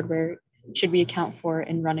 technical or hardware, should we account for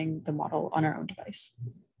in running the model on our own device?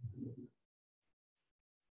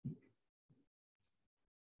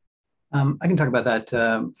 I can talk about that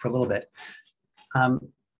for a little bit.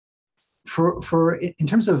 In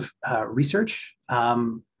terms of research,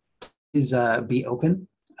 is be open,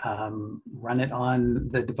 run it on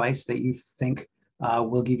the device that you think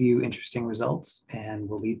will give you interesting results and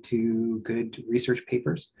will lead to good research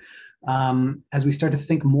papers. As we start to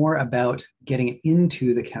think more about getting it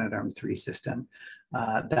into the Canadarm3 system,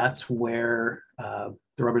 that's where the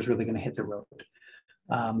rubber's really going to hit the road,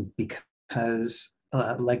 because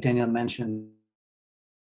like Daniel mentioned,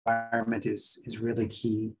 environment is really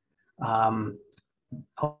key. All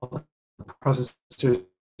the processors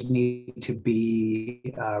need to be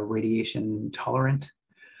radiation tolerant.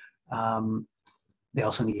 They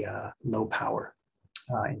also need low power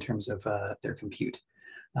in terms of their compute.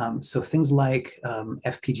 So things like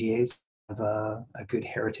FPGAs have a good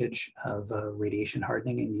heritage of radiation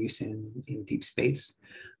hardening and use in deep space.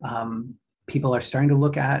 People are starting to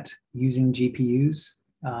look at using GPUs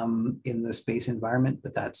in the space environment,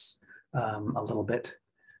 but that's a little bit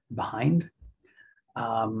behind.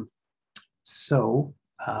 So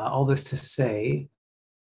all this to say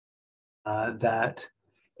that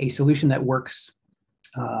a solution that works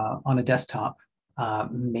on a desktop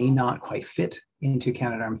may not quite fit into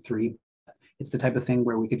Canadarm3. It's the type of thing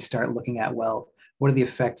where we could start looking at, well, what are the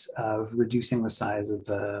effects of reducing the size of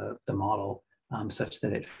the model such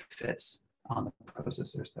that it fits on the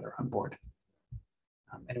processors that are on board.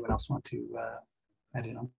 Anyone else want to add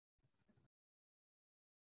in on?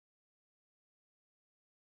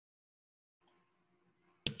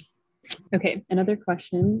 Okay, another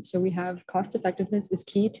question. So we have cost effectiveness is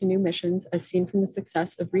key to new missions as seen from the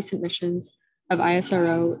success of recent missions of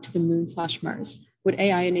ISRO to the moon/Mars. Would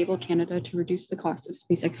AI enable Canada to reduce the cost of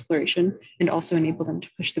space exploration and also enable them to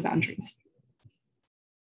push the boundaries?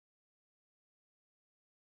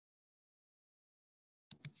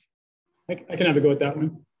 I can have a go at that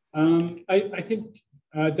one. I think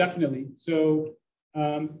definitely. So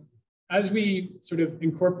as we sort of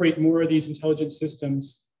incorporate more of these intelligent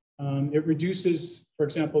systems, it reduces, for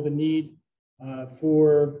example, the need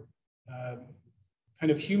for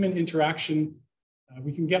kind of human interaction.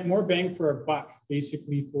 We can get more bang for our buck,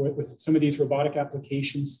 basically, with some of these robotic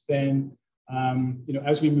applications than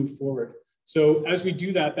as we move forward. So as we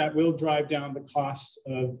do that, that will drive down the cost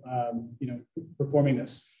of performing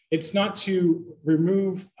this. It's not to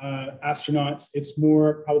remove astronauts, it's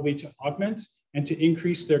more probably to augment and to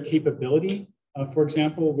increase their capability, for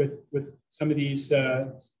example, with some of these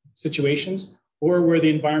situations, or where the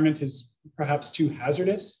environment is perhaps too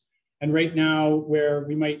hazardous. And right now, where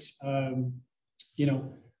we might,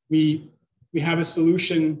 we have a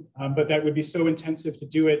solution, but that would be so intensive to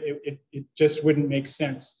do it, it just wouldn't make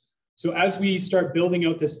sense. So as we start building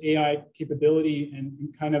out this AI capability and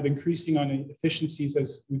kind of increasing on efficiencies,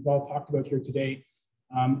 as we've all talked about here today,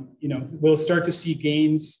 we'll start to see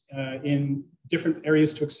gains in different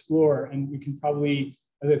areas to explore, and we can probably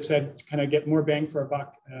as I've said, to kind of get more bang for our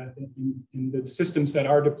buck in the systems that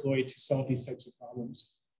are deployed to solve these types of problems.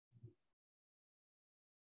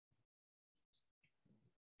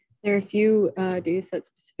 There are a few dataset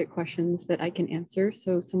specific questions that I can answer.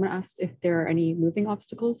 So someone asked if there are any moving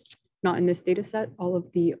obstacles. Not in this data set. All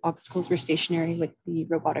of the obstacles were stationary with the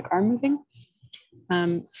robotic arm moving.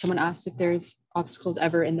 Someone asked if there's obstacles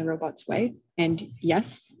ever in the robot's way. And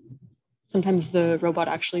yes, sometimes the robot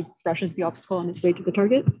actually brushes the obstacle on its way to the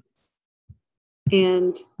target.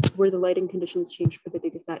 And were the lighting conditions changed for the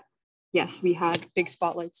data set? Yes, we had big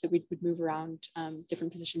spotlights that we would move around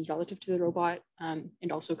different positions relative to the robot,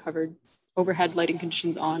 and also covered overhead lighting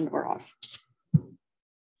conditions on or off.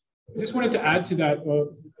 I just wanted to add to that.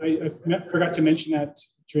 I forgot to mention that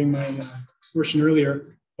during my portion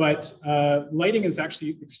earlier, but lighting is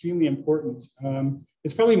actually extremely important.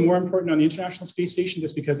 It's probably more important on the International Space Station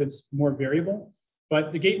just because it's more variable,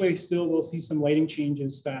 but the Gateway still will see some lighting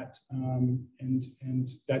changes that, and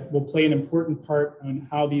that will play an important part on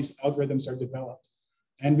how these algorithms are developed.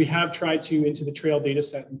 And we have tried to, into the trail data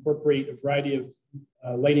set, incorporate a variety of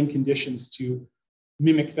lighting conditions to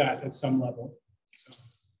mimic that at some level. So,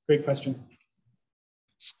 great question.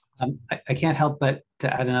 I can't help but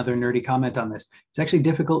to add another nerdy comment on this. It's actually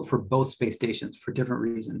difficult for both space stations for different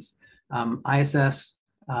reasons. ISS,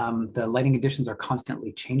 the lighting conditions are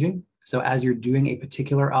constantly changing. So as you're doing a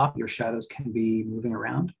particular op, your shadows can be moving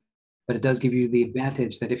around, but it does give you the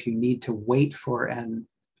advantage that if you need to wait for an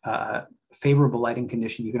favorable lighting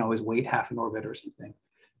condition, you can always wait half an orbit or something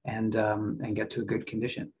and get to a good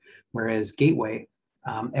condition. Whereas Gateway,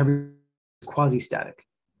 everything is quasi-static.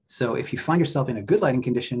 So if you find yourself in a good lighting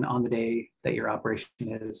condition on the day that your operation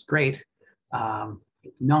is great,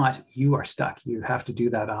 if not, you are stuck. You have to do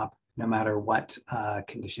that op no matter what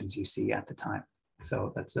conditions you see at the time.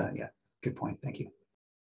 So that's yeah, good point. Thank you.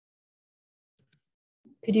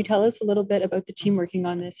 Could you tell us a little bit about the team working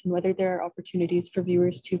on this and whether there are opportunities for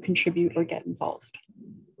viewers to contribute or get involved?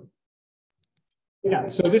 Yeah,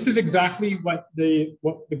 so this is exactly what the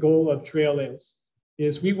goal of Trail is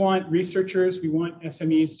we want researchers, we want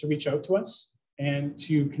SMEs to reach out to us and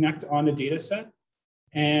to connect on the data set.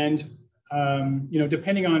 And you know,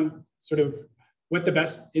 depending on sort of what the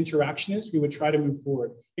best interaction is, we would try to move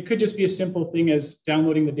forward. It could just be a simple thing as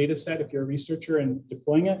downloading the data set if you're a researcher and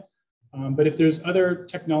deploying it. But if there's other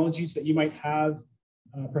technologies that you might have,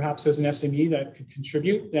 perhaps as an SME that could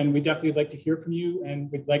contribute, then we'd definitely like to hear from you,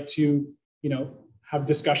 and we'd like to, you know, have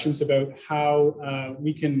discussions about how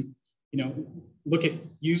we can, you know, look at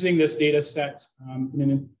using this data set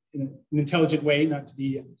in an intelligent way, not to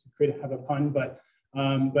be have a pun, but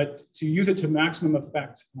to use it to maximum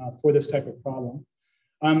effect for this type of problem.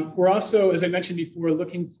 We're also, as I mentioned before,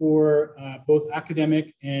 looking for both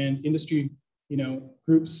academic and industry, you know,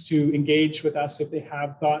 groups to engage with us if they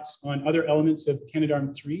have thoughts on other elements of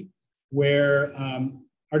Canadarm3, where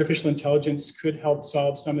artificial intelligence could help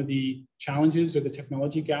solve some of the challenges or the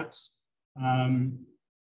technology gaps.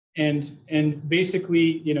 And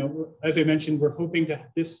basically, you know, as I mentioned, we're hoping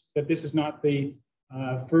that this is not the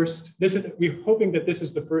first. We're hoping that this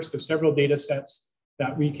is the first of several data sets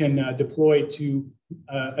that we can deploy to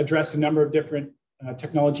address a number of different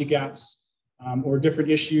technology gaps or different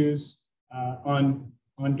issues on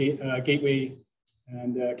Gateway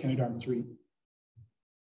and Canadarm3.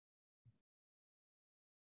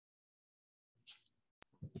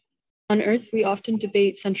 On Earth, we often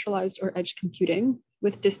debate centralized or edge computing.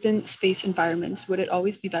 With distant space environments, would it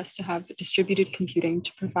always be best to have distributed computing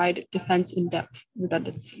to provide defense in-depth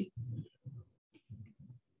redundancy?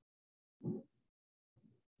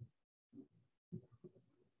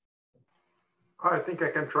 I think I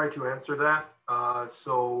can try to answer that.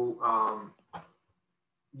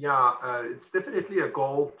 It's definitely a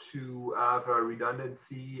goal to have a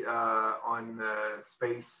redundancy on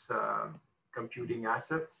space computing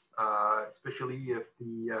assets, especially if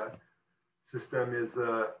the system is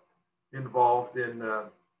involved in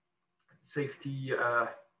safety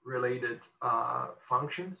related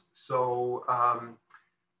functions. So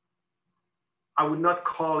I would not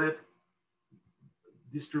call it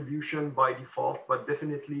distribution by default, but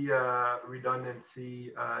definitely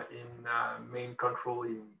redundancy in main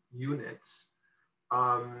controlling units.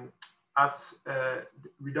 As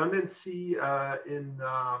redundancy in,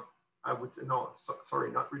 I would say, no,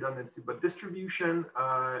 sorry, not redundancy, but distribution,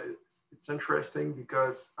 it's interesting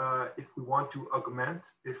because if we want to augment,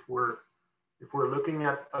 if we're looking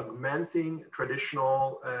at augmenting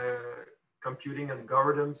traditional computing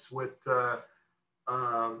algorithms with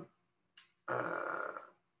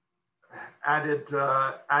added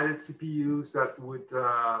CPUs that would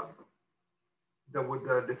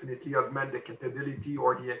definitely augment the capability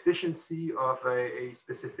or the efficiency of a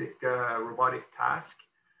specific robotic task.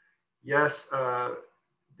 Yes,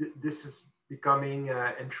 this is becoming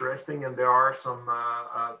interesting, and there are some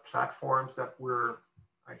platforms that we're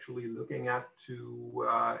actually looking at to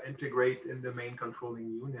integrate in the main controlling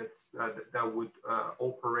units that would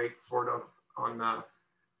operate sort of on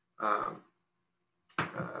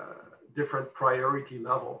different priority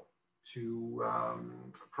level to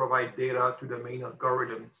provide data to the main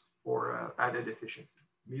algorithms for added efficiency.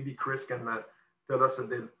 Maybe Chris can tell us a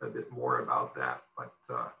bit more about that, but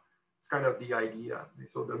it's kind of the idea.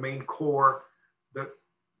 So the main core,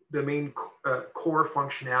 core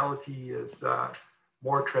functionality is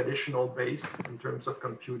more traditional based in terms of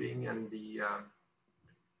computing, and the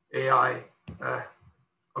AI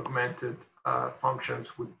augmented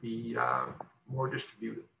functions would be more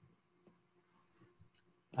distributed.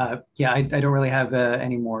 Yeah, I don't really have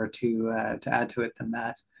any more to add to it than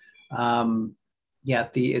that. Yeah,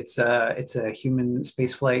 it's a human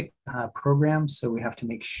spaceflight program, so we have to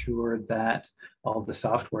make sure that all of the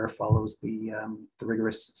software follows the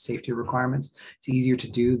rigorous safety requirements. It's easier to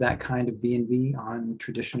do that kind of V&V on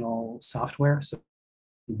traditional software, so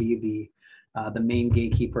be the main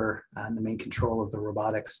gatekeeper and the main control of the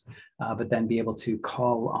robotics, but then be able to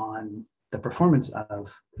call on the performance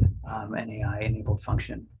of an AI-enabled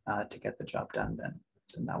function to get the job done, then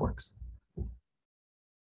that works.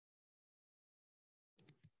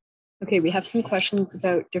 Okay, we have some questions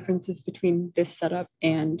about differences between this setup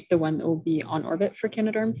and the one that will be on orbit for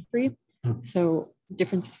Canadarm3. So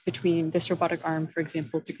differences between this robotic arm, for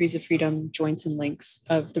example, degrees of freedom, joints and links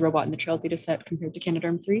of the robot in the trail dataset compared to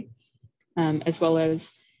Canadarm3, as well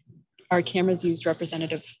as are cameras used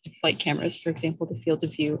representative flight cameras, for example, the field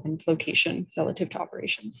of view and location relative to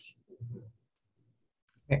operations?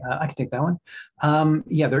 Okay, I can take that one.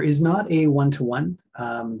 Yeah, there is not a one-to-one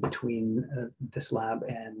between this lab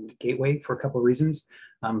and Gateway for a couple of reasons.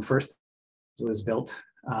 First, it was built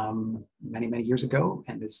many, many years ago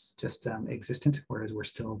and is just existent, whereas we're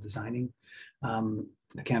still designing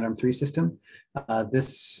the Canadarm3 system.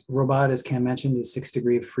 This robot, as Cam mentioned, is 6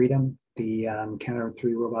 degrees of freedom. The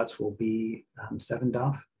Canadarm3 robots will be 7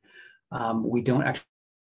 DOF. We don't actually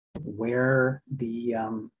know where the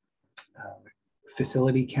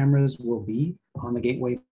facility cameras will be on the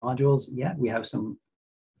Gateway modules yet. We have some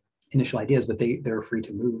initial ideas, but they're free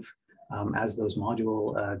to move as those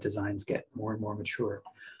module designs get more and more mature.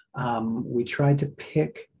 We tried to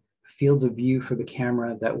pick fields of view for the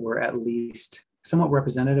camera that were at least somewhat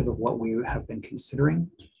representative of what we have been considering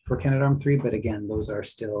for Canadarm3, but again, those are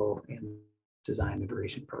still in design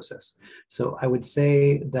iteration process. So I would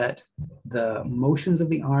say that the motions of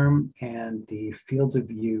the arm and the fields of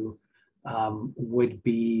view would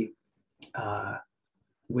be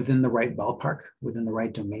within the right ballpark, within the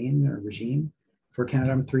right domain or regime for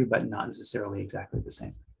Canadarm3, but not necessarily exactly the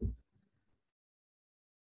same.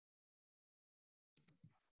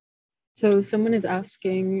 So someone is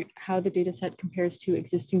asking how the dataset compares to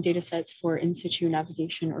existing datasets for in situ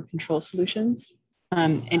navigation or control solutions,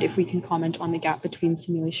 and if we can comment on the gap between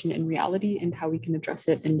simulation and reality and how we can address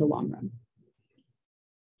it in the long run.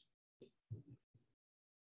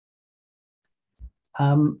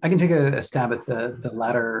 I can take a stab at the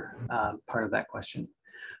latter part of that question.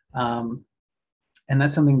 And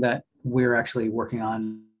that's something that we're actually working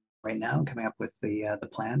on right now, coming up with the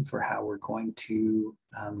plan for how we're going to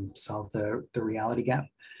solve the reality gap.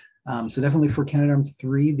 So definitely for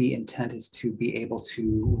Canadarm3, the intent is to be able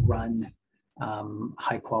to run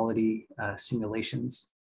high quality simulations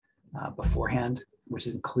beforehand, which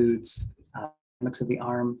includes dynamics of the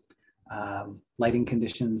arm, lighting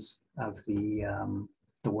conditions of the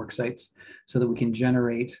work sites, so that we can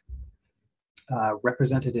generate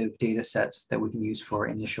representative data sets that we can use for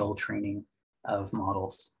initial training of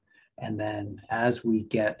models. And then as we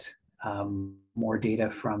get more data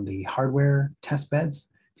from the hardware test beds,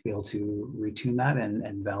 to be able to retune that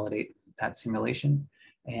and validate that simulation.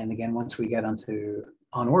 And again, once we get on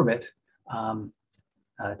orbit,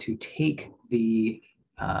 to take the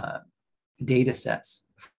data sets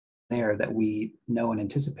there that we know and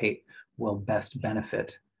anticipate will best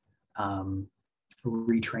benefit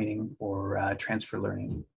retraining or transfer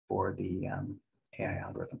learning for the AI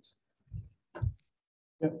algorithms.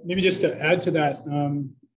 Yeah, maybe just to add to that,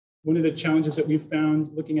 one of the challenges that we've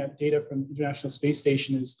found looking at data from the International Space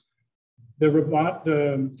Station is the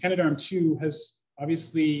Canadarm2 has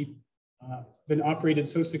obviously been operated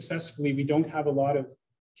so successfully. We don't have a lot of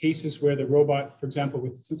cases where the robot, for example,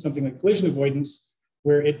 with something like collision avoidance,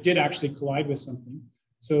 where it did actually collide with something.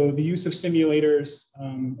 So the use of simulators,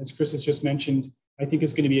 as Chris has just mentioned, I think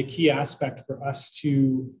is going to be a key aspect for us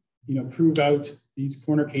to, prove out these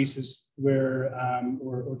corner cases where,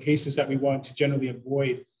 or cases that we want to generally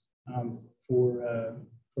avoid for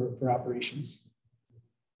operations.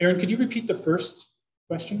 Aaron, could you repeat the first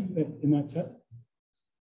question in that set?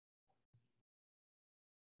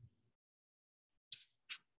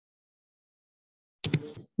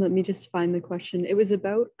 Let me just find the question. It was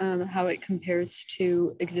about how it compares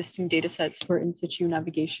to existing data sets for in situ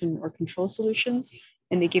navigation or control solutions.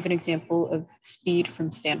 And they gave an example of speed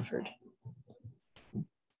from Stanford.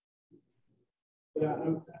 Yeah,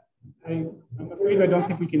 I'm afraid I don't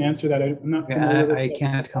think we can answer that. I'm not familiar with I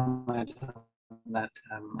can't comment on that.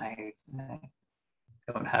 I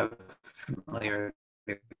don't have familiar.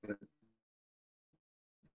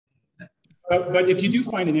 But if you do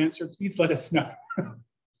find an answer, please let us know.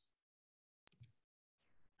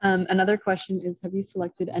 Another question is, have you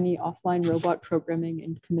selected any offline robot programming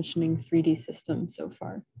and commissioning 3D systems so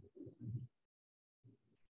far?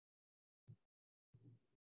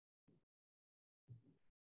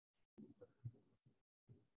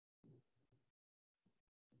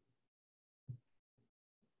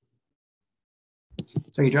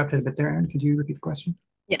 Sorry, you dropped it a bit there, Aaron. Could you repeat the question?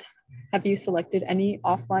 Yes. Have you selected any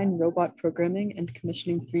offline robot programming and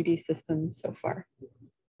commissioning 3D systems so far?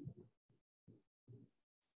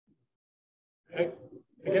 I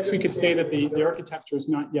guess we could say that the architecture is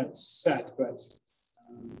not yet set, but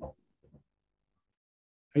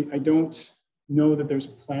I don't know that there's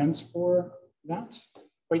plans for that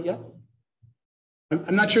quite yet.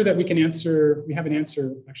 I'm not sure that we have an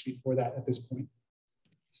answer actually for that at this point.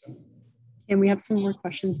 So. And we have some more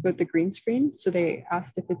questions about the green screen. So they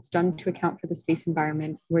asked if it's done to account for the space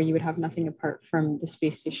environment where you would have nothing apart from the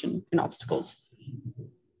space station and obstacles.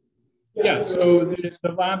 Yeah, so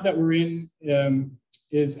the lab that we're in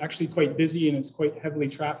is actually quite busy and it's quite heavily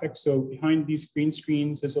trafficked. So behind these green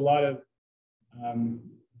screens, there's a lot of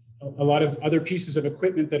other pieces of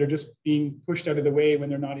equipment that are just being pushed out of the way when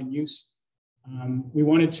they're not in use. We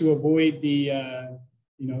wanted to avoid the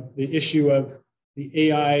issue of the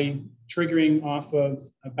AI triggering off of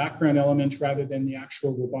a background element rather than the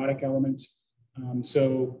actual robotic element.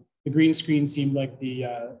 So the green screen seemed like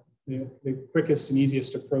the quickest and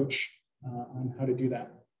easiest approach on how to do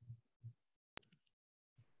that.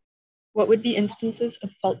 What would be instances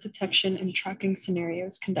of fault detection and tracking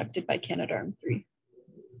scenarios conducted by Canadarm3?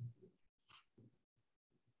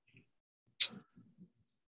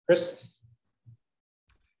 Chris?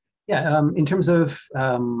 Yeah, in terms of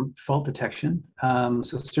fault detection, so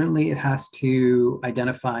certainly it has to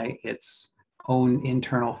identify its own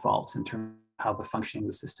internal faults in terms of how the functioning of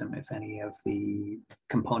the system, if any of the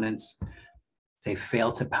components, say,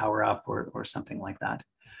 fail to power up or something like that.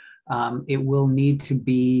 It will need to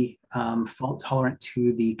be fault tolerant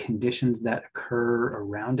to the conditions that occur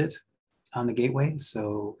around it on the gateway.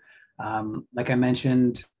 So like I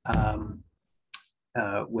mentioned,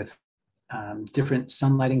 with different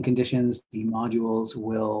sunlighting conditions, the modules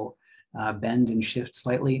will bend and shift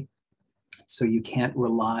slightly. So you can't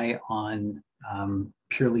rely on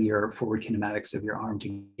purely your forward kinematics of your arm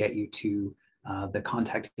to get you to the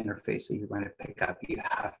contact interface that you're going to pick up. You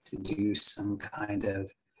have to do some kind of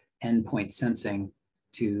endpoint sensing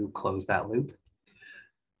to close that loop.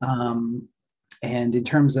 And in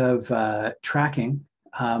terms of tracking,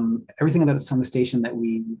 everything that's on the station that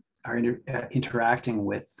we are interacting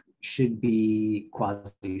with should be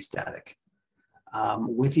quasi-static,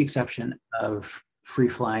 with the exception of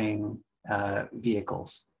free-flying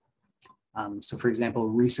vehicles. So for example,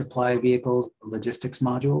 resupply vehicles, logistics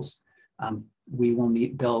modules,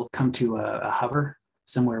 they'll come to a hover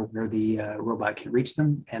somewhere where the robot can reach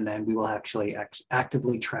them, and then we will actually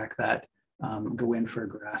actively track that, go in for a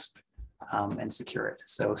grasp, and secure it.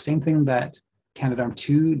 So same thing that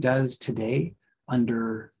Canadarm2 does today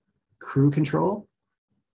under crew control,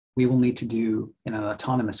 we will need to do in an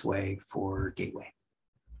autonomous way for Gateway.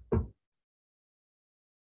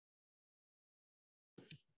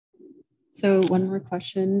 So one more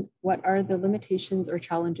question, what are the limitations or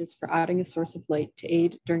challenges for adding a source of light to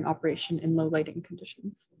aid during operation in low lighting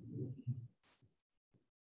conditions?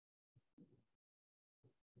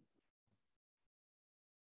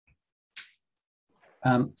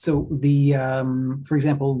 So for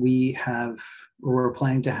example, we're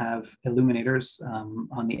planning to have illuminators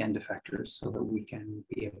on the end effectors so that we can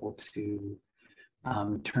be able to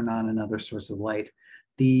turn on another source of light.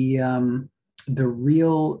 The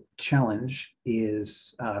real challenge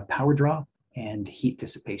is power draw and heat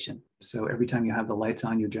dissipation. So every time you have the lights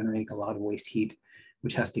on, you're generating a lot of waste heat,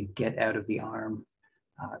 which has to get out of the arm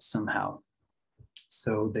somehow.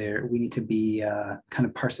 So we need to be kind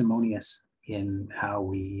of parsimonious in how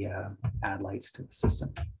we add lights to the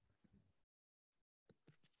system.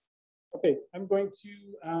 Okay, I'm going to,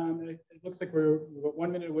 it looks like we're about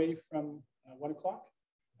 1 minute away from 1 o'clock.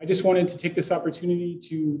 I just wanted to take this opportunity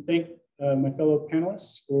to thank my fellow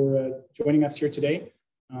panelists for joining us here today.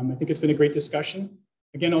 I think it's been a great discussion.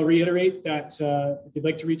 Again, I'll reiterate that if you'd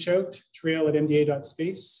like to reach out,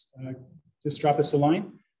 trail@mda.space, just drop us a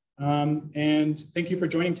line. And thank you for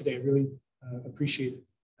joining today. I really appreciate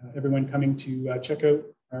everyone coming to check out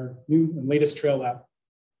our new and latest Trail Lab.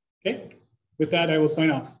 Okay, with that, I will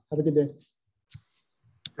sign off. Have a good day.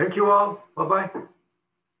 Thank you all. Bye-bye.